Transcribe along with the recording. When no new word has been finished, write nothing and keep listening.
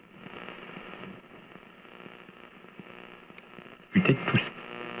discuter de tout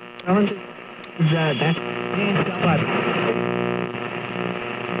ça.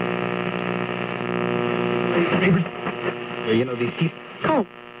 You know, these people. Oh.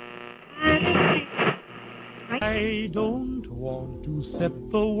 I don't want to set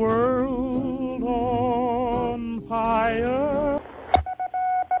the world on fire.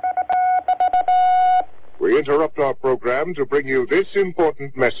 We interrupt our program to bring you this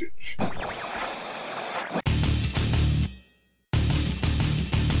important message.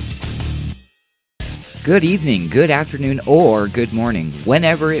 Good evening, good afternoon, or good morning,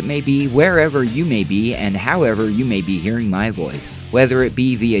 whenever it may be, wherever you may be, and however you may be hearing my voice. Whether it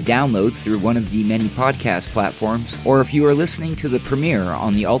be via download through one of the many podcast platforms, or if you are listening to the premiere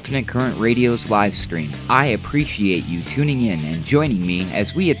on the Alternate Current Radio's live stream, I appreciate you tuning in and joining me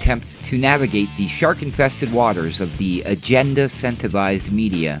as we attempt to navigate the shark-infested waters of the agenda-incentivized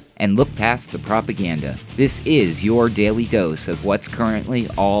media and look past the propaganda. This is your daily dose of what's currently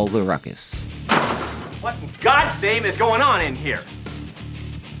all the ruckus. What in God's name is going on in here?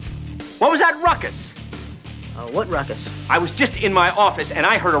 What was that ruckus? What ruckus? I was just in my office and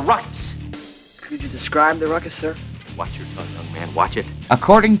I heard a ruckus. Could you describe the ruckus, sir? Watch your tongue, young man. Watch it.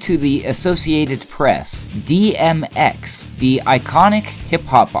 According to the Associated Press, DMX, the iconic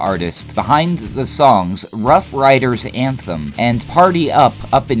hip-hop artist behind the songs Rough Riders Anthem and Party Up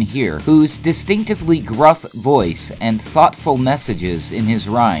Up in Here, whose distinctively gruff voice and thoughtful messages in his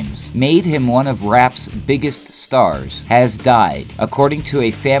rhymes made him one of rap's biggest stars, has died, according to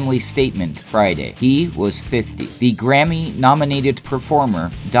a family statement Friday. He was 50. The Grammy-nominated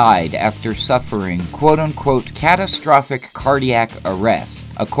performer died after suffering quote-unquote catastrophic cardiac arrest,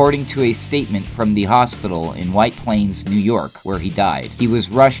 according to a statement from the hospital in White Plains, New York, where he died. He was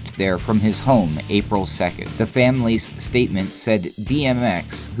rushed there from his home April 2nd. The family's statement said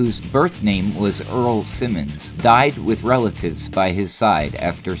DMX, whose birth name was Earl Simmons, died with relatives by his side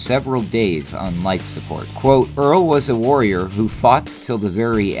after several days on life support. Quote, Earl was a warrior who fought till the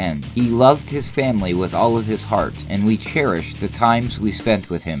very end. He loved his family with all of his heart, and we cherished the times we spent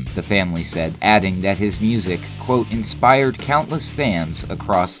with him, the family said, adding that his music, quote, inspired countless fans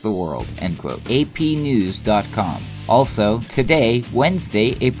across the world, end quote. APnews.com. Also, today,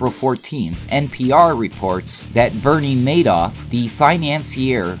 Wednesday, April 14th, NPR reports that Bernie Madoff, the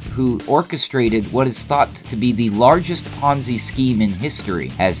financier who orchestrated what is thought to be the largest Ponzi scheme in history,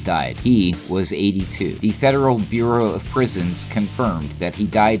 has died. He was 82. The Federal Bureau of Prisons confirmed that he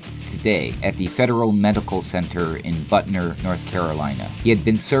died today at the Federal Medical Center in Butner, North Carolina. He had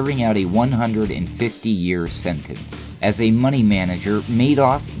been serving out a 150-year sentence. As a money manager,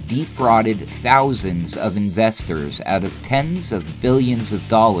 Madoff defrauded thousands of investors out of tens of billions of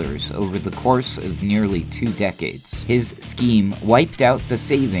dollars over the course of nearly 2 decades. His scheme wiped out the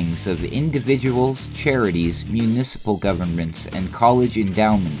savings of individuals, charities, municipal governments, and college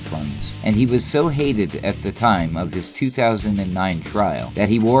endowment funds, and he was so hated at the time of his 2009 trial that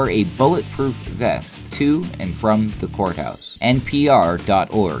he wore a bulletproof vest to and from the courthouse.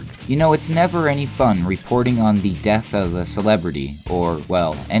 NPR.org. You know, it's never any fun reporting on the death of a celebrity, or,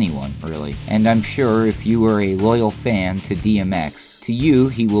 well, anyone, really. And I'm sure if you were a loyal fan to DMX, to you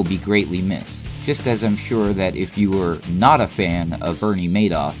he will be greatly missed. Just as I'm sure that if you were not a fan of Bernie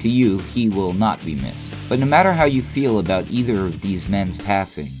Madoff, to you he will not be missed. But no matter how you feel about either of these men's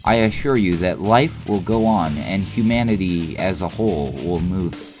passing, I assure you that life will go on and humanity as a whole will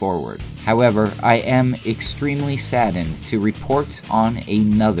move forward. However, I am extremely saddened to report on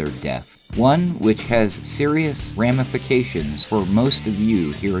another death, one which has serious ramifications for most of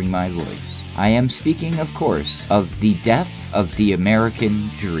you hearing my voice. I am speaking, of course, of the death of the American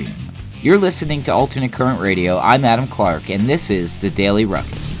dream. You're listening to Alternate Current Radio. I'm Adam Clark, and this is The Daily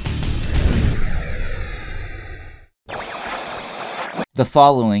Ruckus. The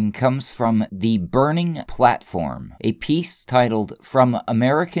following comes from The Burning Platform, a piece titled From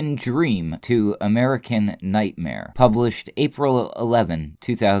American Dream to American Nightmare, published April 11,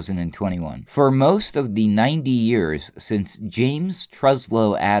 2021. For most of the 90 years since James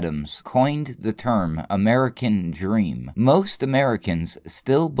Truslow Adams coined the term American Dream, most Americans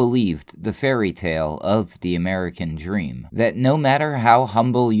still believed the fairy tale of the American dream, that no matter how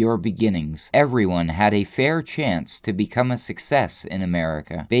humble your beginnings, everyone had a fair chance to become a success in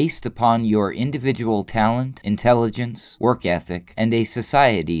America, based upon your individual talent, intelligence, work ethic, and a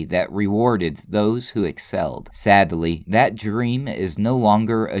society that rewarded those who excelled. Sadly, that dream is no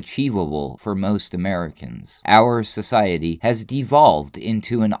longer achievable for most Americans. Our society has devolved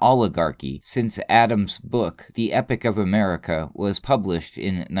into an oligarchy since Adams' book, The Epic of America, was published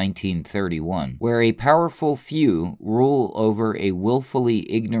in 1931, where a powerful few rule over a willfully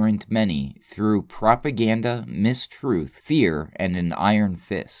ignorant many through propaganda, mistruth, fear, and an iron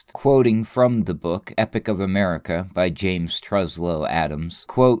fist. Quoting from the book Epic of America by James Truslow Adams,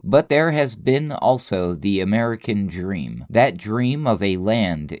 quote, "But there has been also the American dream, that dream of a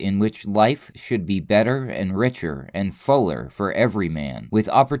land in which life should be better and richer and fuller for every man, with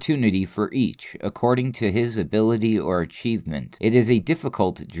opportunity for each according to his ability or achievement. It is a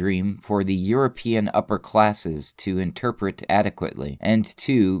difficult dream for the European upper classes to interpret adequately, and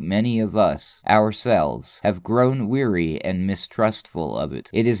too many of us, ourselves, have grown weary and mistrustful of it.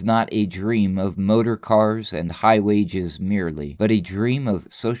 It is not a dream of motor cars and high wages merely, but a dream of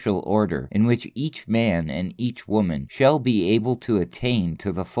social order in which each man and each woman shall be able to attain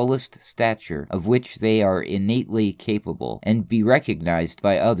to the fullest stature of which they are innately capable, and be recognized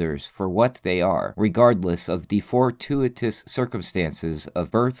by others for what they are, regardless of the fortuitous circumstances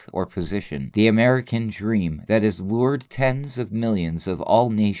of birth or position. The American dream that has lured tens of millions of all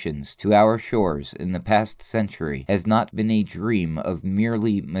nations to our shores in the past century has not been a dream of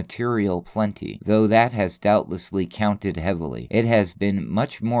merely material plenty, though that has doubtlessly counted heavily. It has been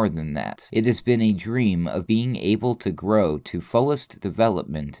much more than that. It has been a dream of being able to grow to fullest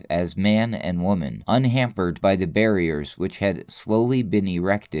development as man and woman, unhampered by the barriers which had slowly been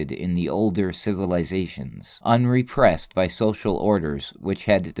erected in the older civilizations, unrepressed by social orders which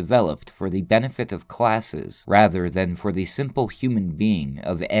had developed for the benefit of classes rather than for the simple human being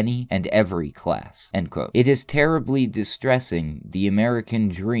of any and every class." End quote. It is terribly distressing the American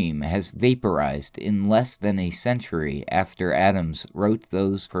dream has vaporized in less than a century after Adams wrote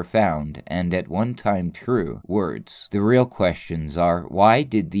those profound and at one time true words. The real questions are, why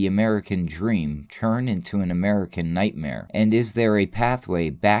did the American dream turn into an American nightmare? And is there a pathway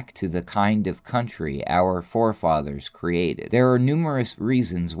back to the kind of country our forefathers created? There are numerous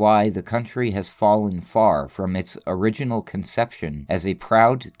reasons why the country has fallen far from its original conception as a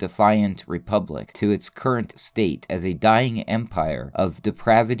proud, defiant republic to its current state as a dying empire of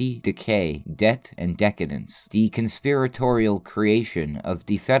depravity, decay, debt, and decadence. The conspiratorial creation of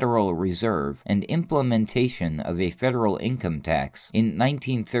the Federal Reserve and implementation of a federal income tax in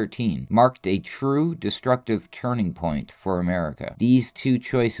 1913 marked a true destructive turning point for America. These two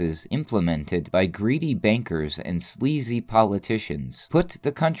choices, implemented by greedy bankers and sleazy politicians, put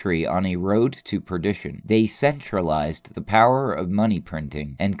the country on a road to perdition. They centralized the power of money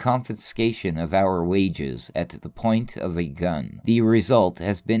printing and confiscation of our wages at the point of a gun. The result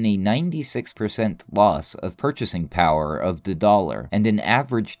has been a 96% loss of purchasing power of the dollar and an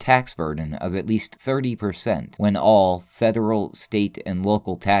average tax burden of at least 30% when all federal, state, and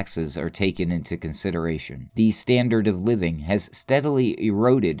local taxes are taken into consideration. The standard of living has steadily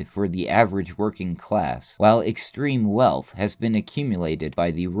eroded for the average working class, while extreme wealth has been accumulated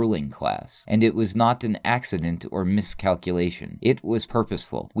by the ruling class, and it was not an accident or miscalculation. It was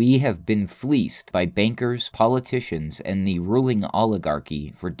purposeful. We have been fleeced by bankers, politicians, and the ruling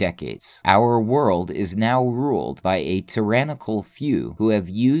oligarchy for decades. Our world is now ruled by a tyrannical few who have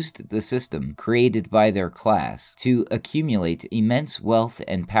used the system created by their class to accumulate immense wealth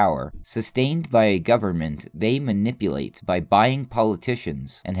and power, sustained by a government they manipulate by buying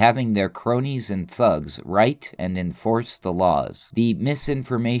politicians and having their cronies and thugs write and enforce the laws. The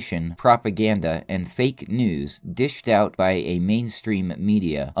misinformation, propaganda, and fake news dished out by a mainstream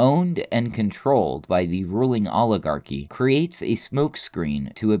media, owned and controlled by the ruling oligarchy, creates a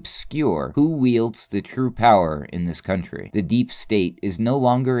smokescreen to obscure who wields the true power in this country. The deep state is no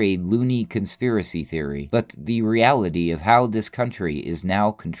longer a loony conspiracy theory, but the reality of how this country is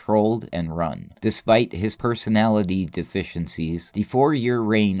now controlled and run. Despite his personality deficiencies, the 4-year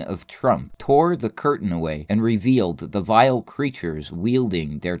reign of Trump tore the curtain away and revealed the vile creatures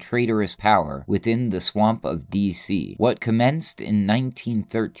wielding their traitorous power within the swamp of D.C. What commenced in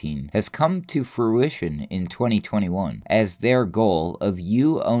 1913 has come to fruition in 2021 as their goal of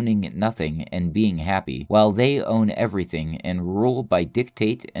you owning nothing and being happy, while they own everything and rule by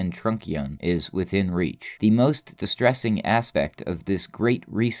dictate and truncheon, is within reach. The most distressing aspect of this great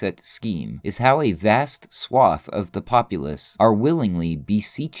reset scheme is how a vast swath of the populace are willingly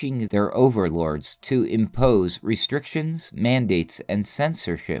beseeching their overlords to impose restrictions, mandates, and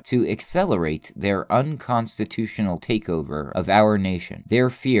censorship to accelerate their unconstitutional takeover of our nation. Their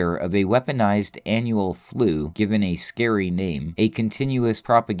fear of a weaponized annual flu, given a scary scary name, a continuous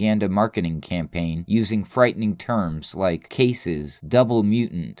propaganda marketing campaign using frightening terms like cases, double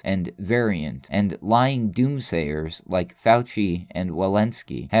mutant, and variant, and lying doomsayers like Fauci and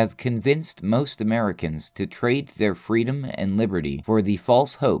Walensky have convinced most Americans to trade their freedom and liberty for the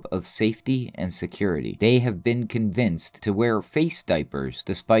false hope of safety and security. They have been convinced to wear face diapers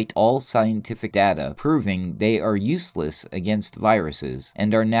despite all scientific data proving they are useless against viruses,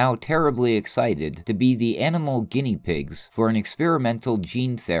 and are now terribly excited to be the animal guinea pigs for an experimental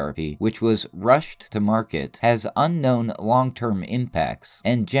gene therapy which was rushed to market, has unknown long-term impacts,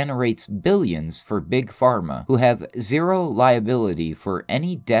 and generates billions for Big Pharma, who have zero liability for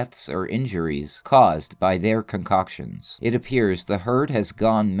any deaths or injuries caused by their concoctions. It appears the herd has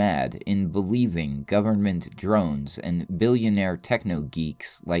gone mad in believing government drones and billionaire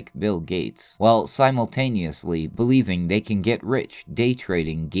techno-geeks like Bill Gates, while simultaneously believing they can get rich day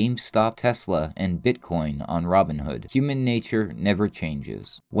trading GameStop, Tesla, and Bitcoin on Robinhood. Human nature never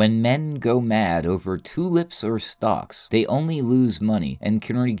changes. When men go mad over tulips or stocks, they only lose money and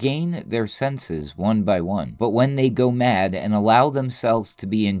can regain their senses one by one. But when they go mad and allow themselves to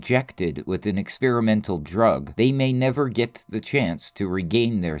be injected with an experimental drug, they may never get the chance to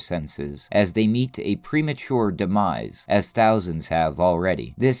regain their senses, as they meet a premature demise, as thousands have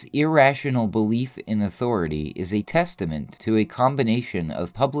already. This irrational belief in authority is a testament to a combination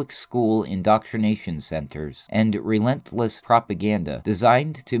of public school indoctrination centers and relentless propaganda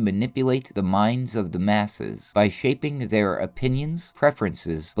designed to manipulate the minds of the masses by shaping their opinions,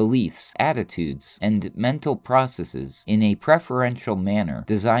 preferences, beliefs, attitudes, and mental processes in a preferential manner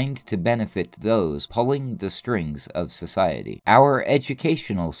designed to benefit those pulling the strings of society. Our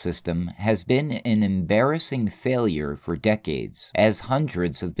educational system has been an embarrassing failure for decades, as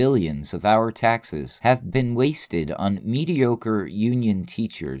hundreds of billions of our taxes have been wasted on mediocre union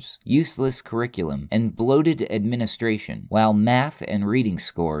teachers, useless curriculum, and bloated administration, while math and reading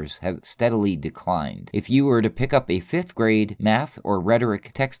scores have steadily declined. If you were to pick up a 5th grade math or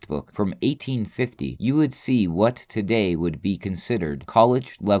rhetoric textbook from 1850, you would see what today would be considered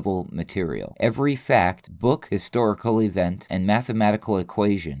college-level material. Every fact, book, historical event, and mathematical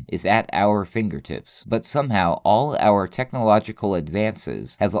equation is at our fingertips, but somehow all our technological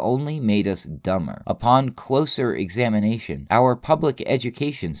advances have only made us dumber. Upon closer examination, our public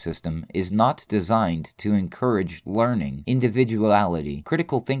education system is not designed to encourage learning, individuality,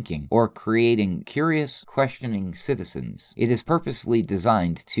 critical thinking, or creating curious, questioning citizens. It is purposely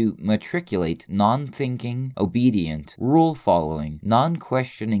designed to matriculate non-thinking, obedient, rule-following,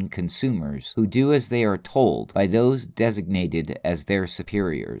 non-questioning consumers who do as they are told by those designated as their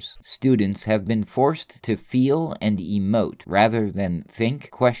superiors. Students have been forced to feel and emote rather than think,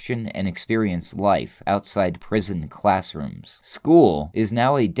 question, and experience life outside prison classrooms. School is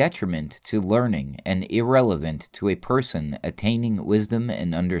now a detriment to learning and irrelevant to a person attaining wisdom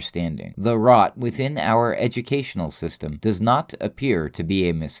and understanding. The rot within our educational system does not appear to be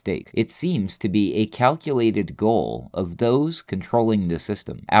a mistake. It seems to be a calculated goal of those controlling the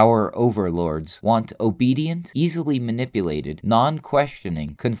system. Our overlords want obedient, easily manipulated,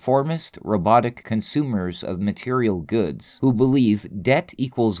 non-questioning, conformist, robotic consumers of material goods who believe debt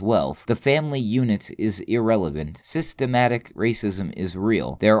equals wealth, the family unit is irrelevant, systematic racism is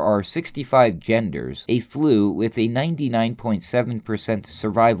real, there are 65 genders, a flu with a 99.7%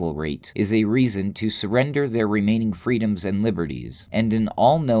 survival rate is a reason to surrender their remaining freedoms and liberties, and an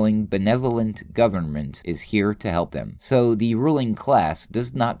all-knowing, benevolent government is here to help them. So the ruling class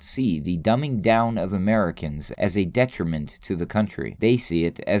does not see the dumbing down of Americans as a detriment to the country. They see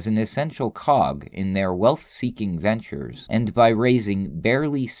it as an essential cog in their wealth-seeking ventures, and by raising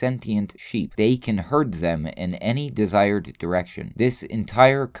barely sentient sheep, they can herd them in any desired direction. This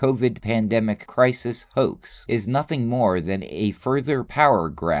entire COVID pandemic crisis hoax is nothing more than a further power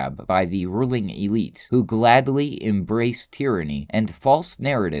grab by the ruling elite, who gladly embrace tyranny and false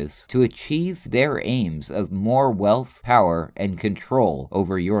narratives to achieve their aims of more wealth, power, and control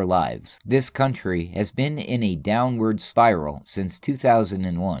over your lives. This country has been in a downward spiral since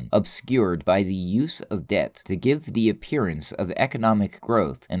 2001, obscured by the use of debt to give the appearance of economic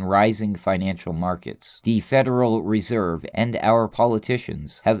growth and rising financial markets. The Federal Reserve and our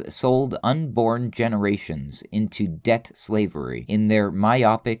politicians have sold unborn generations into debt slavery in their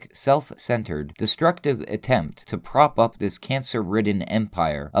myopic, self-centered, destructive attempt to prop up this cancer-ridden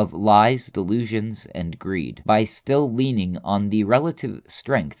empire of lies, delusions, and greed. By still leaning on the relative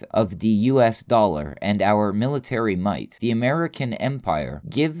strength of the US dollar and our military might, the American empire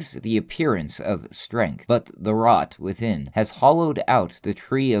gives the appearance of strength, but the rot within has hollowed out the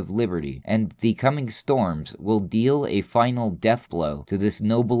tree of liberty, and the coming storms will deal a final death blow to this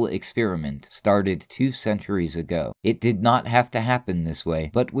noble experiment started 2 centuries centuries ago. It did not have to happen this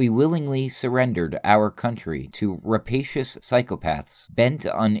way, but we willingly surrendered our country to rapacious psychopaths bent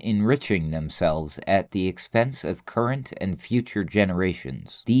on enriching themselves at the expense of current and future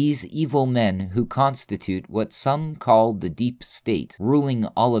generations. These evil men who constitute what some call the deep state, ruling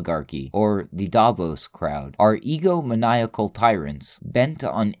oligarchy, or the Davos crowd, are egomaniacal tyrants bent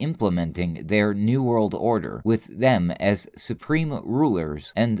on implementing their New World Order, with them as supreme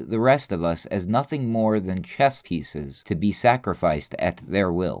rulers and the rest of us as nothing more than chess pieces to be sacrificed at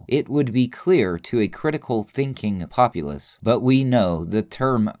their will. It would be clear to a critical thinking populace, but we know the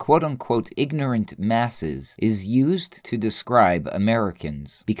term quote-unquote ignorant masses is used to describe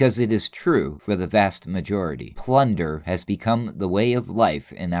Americans because it is true for the vast majority. Plunder has become the way of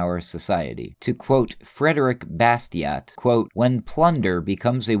life in our society. To quote Frederick Bastiat, quote, "When plunder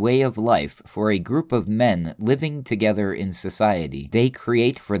becomes a way of life for a group of men living together in society, they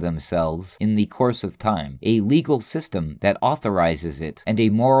create for themselves, in the course of time, a legal system that authorizes it and a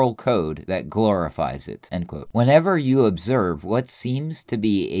moral code that glorifies it." End quote. Whenever you observe what seems to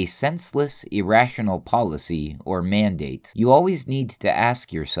be a senseless, irrational policy or mandate, you always need to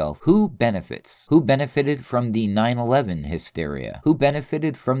ask yourself, who benefits? Who benefited from the 9/11 hysteria? Who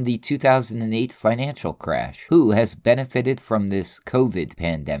benefited from the 2008 financial crash? Who has benefited from this COVID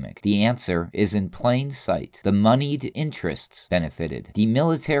pandemic? The answer is in plain sight. The moneyed interests benefited. The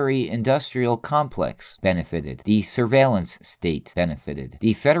military-industrial complex benefited. The surveillance state benefited.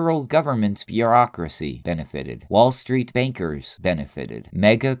 The federal government bureaucracy benefited. Wall Street bankers benefited.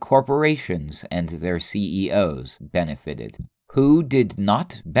 Mega corporations and their CEOs benefited. Who did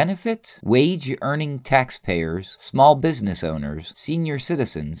not benefit? Wage-earning taxpayers, small business owners, senior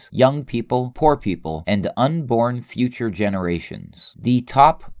citizens, young people, poor people, and unborn future generations. The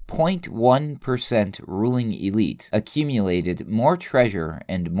top 0.1% ruling elite accumulated more treasure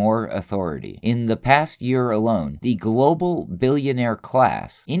and more authority. In the past year alone, the global billionaire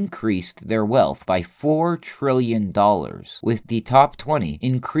class increased their wealth by $4 trillion, with the top 20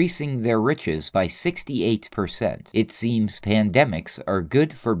 increasing their riches by 68%. It seems pandemics are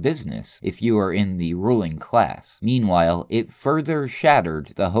good for business if you are in the ruling class. Meanwhile, it further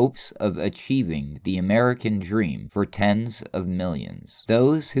shattered the hopes of achieving the American dream for tens of millions.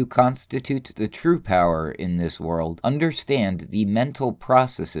 Those who constitute the true power in this world understand the mental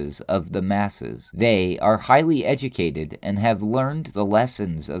processes of the masses. They are highly educated and have learned the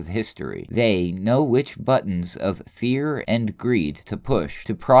lessons of history. They know which buttons of fear and greed to push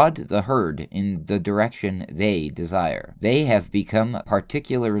to prod the herd in the direction they desire. They have become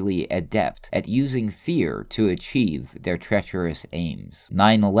particularly adept at using fear to achieve their treacherous aims.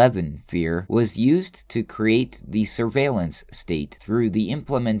 9/11 fear was used to create the surveillance state through the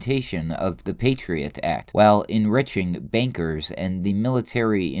implementation of the Patriot Act, while enriching bankers and the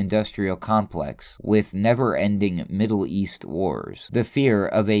military-industrial complex with never-ending Middle East wars. The fear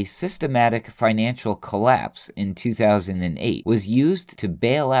of a systematic financial collapse in 2008 was used to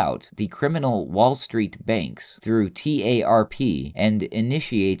bail out the criminal Wall Street banks through TARP and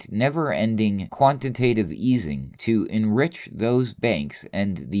initiate never-ending quantitative easing to enrich those banks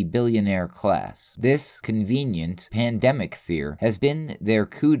and the billionaire class. This convenient pandemic fear has been their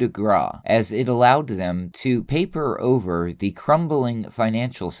coup de grace, as it allowed them to paper over the crumbling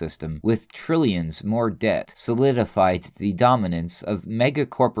financial system with trillions more debt, solidified the dominance of mega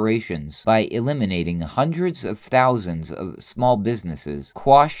corporations by eliminating hundreds of thousands of small businesses,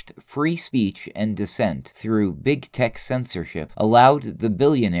 quashed free speech and dissent through big tech censorship, allowed the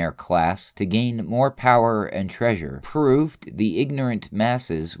billionaire class to gain more power and treasure, proved the ignorant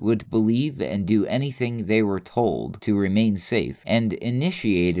masses would believe and do anything they were told to remain safe, and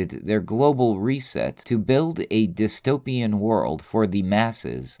initiated their global reset to build a dystopian world for the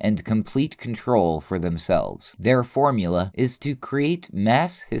masses and complete control for themselves. Their formula is to create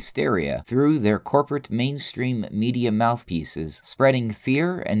mass hysteria through their corporate mainstream media mouthpieces, spreading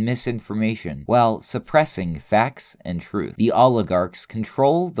fear and misinformation while suppressing facts and truth. The oligarchs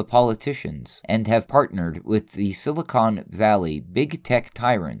control the politicians and have partnered with the Silicon Valley big tech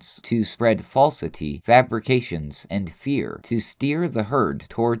tyrants to spread falsity, fabrications, and fear to steer the herd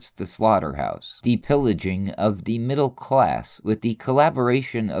towards the slaughterhouse. The pillaging of the middle class with the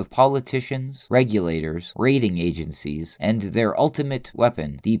collaboration of politicians, regulators, rating agencies, and their ultimate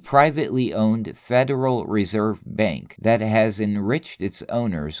weapon, the privately owned Federal Reserve Bank, that has enriched its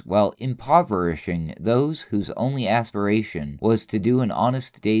owners while impoverishing those whose only aspiration was to do an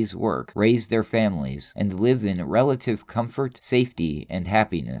honest day's work, raise their families, and live in relative comfort, safety, and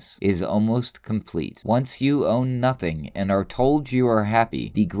happiness, is almost complete. Once you own nothing and are told you are happy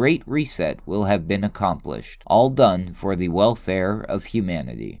happy, the Great Reset will have been accomplished, all done for the welfare of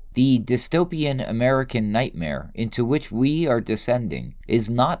humanity. The dystopian American nightmare into which we are descending is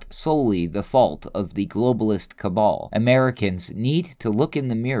not solely the fault of the globalist cabal. Americans need to look in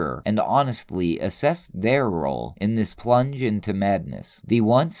the mirror and honestly assess their role in this plunge into madness. The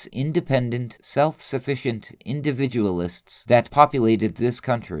once independent, self-sufficient individualists that populated this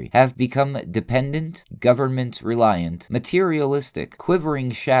country have become dependent, government-reliant, materialistic,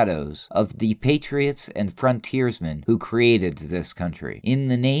 quivering shadows of the patriots and frontiersmen who created this country. In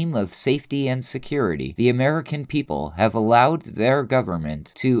the name of safety and security, the American people have allowed their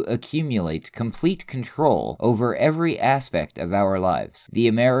government to accumulate complete control over every aspect of our lives. The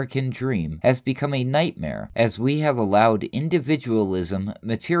American dream has become a nightmare as we have allowed individualism,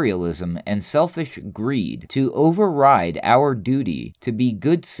 materialism, and selfish greed to override our duty to be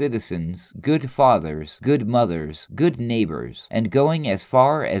good citizens, good fathers, good mothers, good neighbors, and going as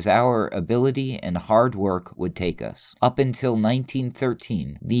far as our ability and hard work would take us. Up until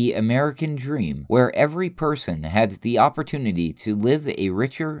 1913, the American dream, where every person had the opportunity to live a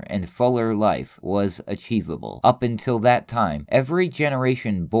richer and fuller life, was achievable. Up until that time, every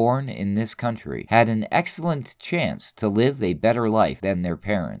generation born in this country had an excellent chance to live a better life than their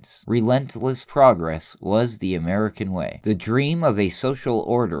parents. Relentless progress was the American way. The dream of a social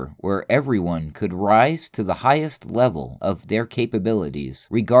order where everyone could rise to the highest level of their capabilities,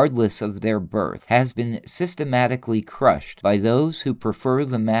 regardless of their birth, has been systematically crushed by those who prefer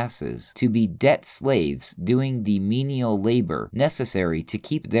the masses to be debt slaves doing the menial labor necessary to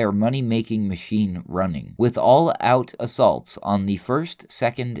keep their money-making machine running. With all-out assaults on the First,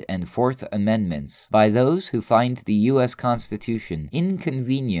 Second, and Fourth Amendments by those who find the U.S. Constitution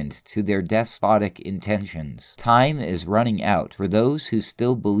inconvenient to their despotic intentions, time is running out for those who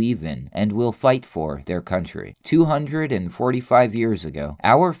still believe in and will fight for their country. 245 years ago,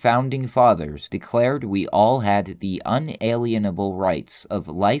 our founding fathers declared we all had the unalienable rights of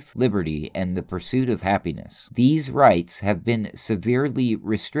life, liberty, and the pursuit of happiness. These rights have been severely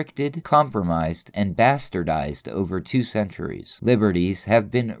restricted, compromised, and bastardized over 2 centuries. Liberties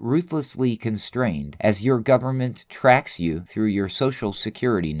have been ruthlessly constrained as your government tracks you through your social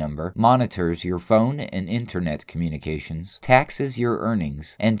security number, monitors your phone and internet communications, taxes your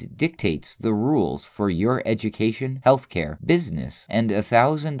earnings, and dictates the rules for your education, healthcare, business, and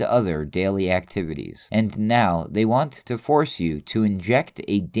 1,000 other daily activities. And now they want to force you to inject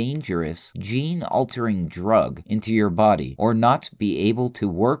a dangerous, gene-altering drug into your body, or not be able to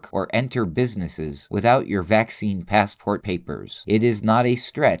work or enter businesses without your vaccine passport papers. It is not a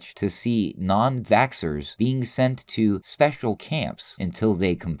stretch to see non-vaxxers being sent to special camps until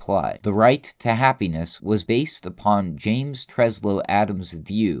they comply. The right to happiness was based upon James Treslow Adams'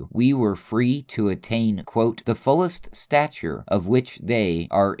 view we were free to attain, quote, the fullest stature of which they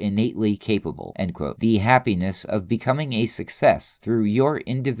are innately capable, end quote. The happiness of becoming a success through your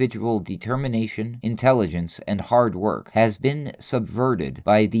individual determination, intelligence, and hard work has been subverted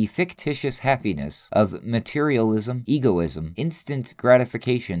by the fictitious happiness of materialism, egoism, instant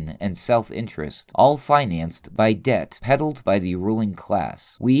gratification, and self-interest, all financed by debt peddled by the ruling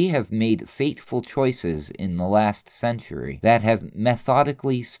class. We have made fateful choices in the last century that have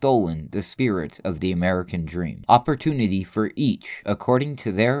methodically stolen the spirit of the American dream. Opportunity for each, according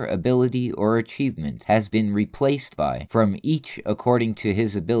to their ability or achievement, has been replaced by, from each according to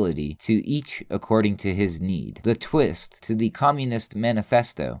his ability to each according to his need. The twist to the Communist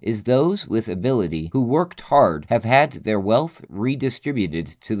Manifesto is those with ability who worked hard have had their wealth redistributed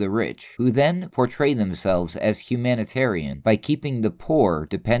to the rich, who then portray themselves as humanitarian by keeping the poor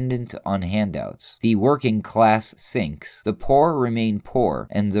dependent on handouts. The working class sinks, the poor remain poor,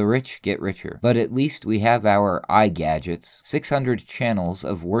 and the rich get richer. But at least we have our eye gadgets, 600 channels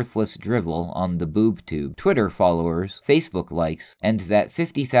of worthless drivel on the boob tube, Twitter followers, Facebook likes, and that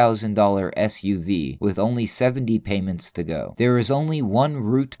 $50,000 SUV with only 70 payments to go. There is only one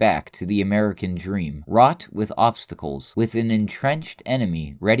route back to the American dream, wrought with obstacles, with an entrenched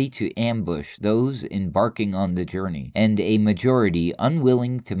enemy ready to ambush those embarking on the journey, and a majority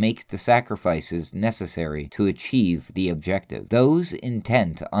unwilling to make the sacrifices necessary to achieve the objective. Those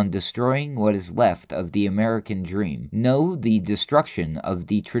intent on destroying what is left of the American dream know the destruction of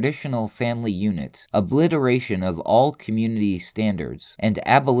the traditional family unit, obliteration of all community standards, and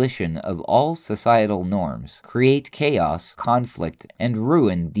abolition of all societal norms, create chaos, conflict, and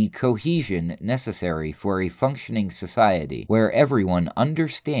ruin the cohesion necessary for a functioning society where everyone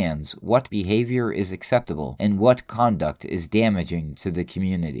understands what behavior is acceptable and what conduct is damaging to the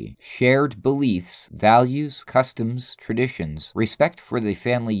community. Shared beliefs, values, customs, traditions, respect for the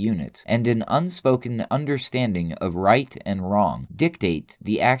family unit, and an unspoken understanding of right and wrong, dictate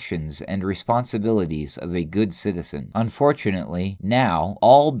the actions and responsibilities of a good citizen. Unfortunately, now,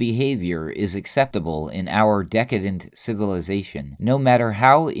 all behavior is acceptable in our decadent civilization, no matter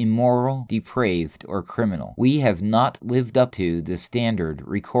how immoral, depraved, or criminal. We have not lived up to the standard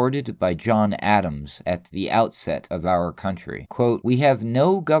recorded by John Adams at the outset of our country. Quote, "We have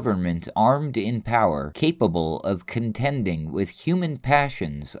no government armed in power capable of contending with human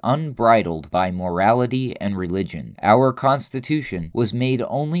passions unbridled by morality and religion. Our Constitution was made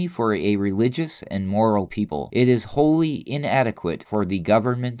only for a religious and moral people. It is wholly inadequate for the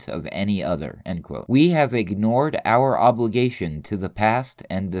government of any other." End quote. We have ignored our obligation to the past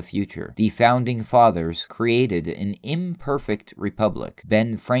and the future. The Founding Fathers created an imperfect republic.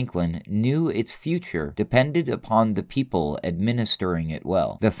 Ben Franklin knew its future depended upon the people administering it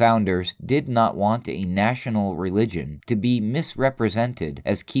well. The founders did not want a national religion to be misrepresented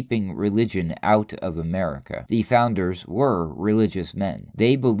as keeping religion out of America. The founders were religious men.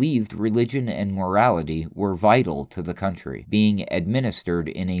 They believed religion and morality were vital to the country, being administered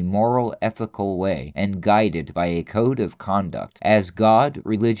in a moral, ethical way and guided by a code of conduct. As God,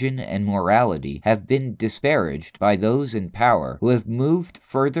 religion, and morality have been disparaged by those in power who have moved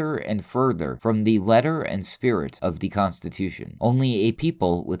further and further from the letter and spirit of the Constitution. Only a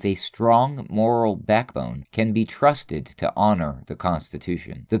people with a strong moral backbone can be trusted to honor the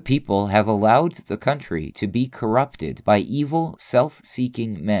Constitution. The people have allowed the country to be corrupted by evil,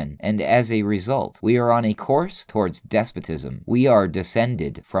 self-seeking men, and as a result, we are on a course towards despotism. We are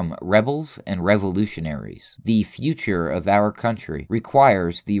descended from rebels and revolutionaries. The future of our country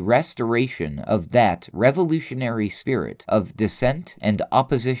requires the restoration of that revolutionary spirit of dissent and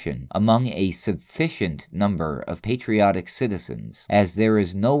opposition among a sufficient number of patriotic citizens, as there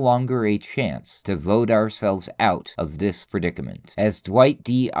is no longer a chance to vote ourselves out of this predicament. As Dwight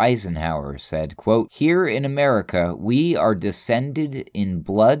D. Eisenhower said, quote, "Here in America, we are descended in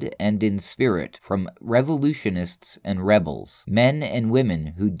blood and in spirit from revolutionists and rebels, men and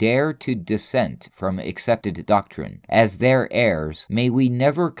women who dare to dissent from accepted doctrine. As their heirs, may we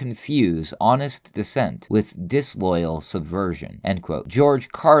never confuse honest dissent with disloyal subversion." End quote. George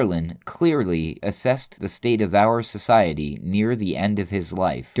Carlin clearly assessed the state of our society near the end of his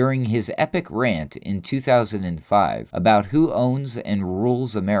life during his epic rant in 2005 about who owns and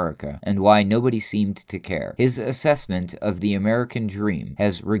rules America and why nobody seemed to care. His assessment of the American dream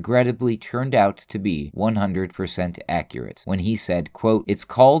has regrettably turned out to be 100% accurate when he said, quote, "It's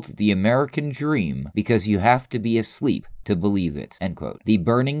called the American dream because you have to be asleep to believe it." End quote.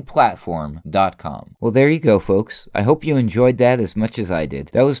 TheBurningPlatform.com. Well, there you go, folks. I hope you enjoyed that as much as I did.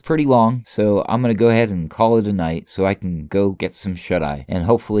 That was pretty long, so I'm going to go ahead and call it a night so I can go get some shut-eye and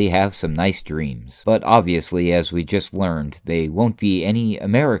hopefully have some nice dreams. But obviously, as we just learned, they won't be any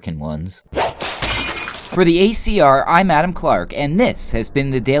American ones. For the ACR, I'm Adam Clark, and this has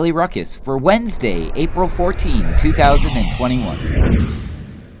been the Daily Ruckus for Wednesday, April 14, 2021.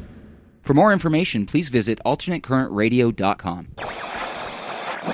 For more information, please visit alternatecurrentradio.com.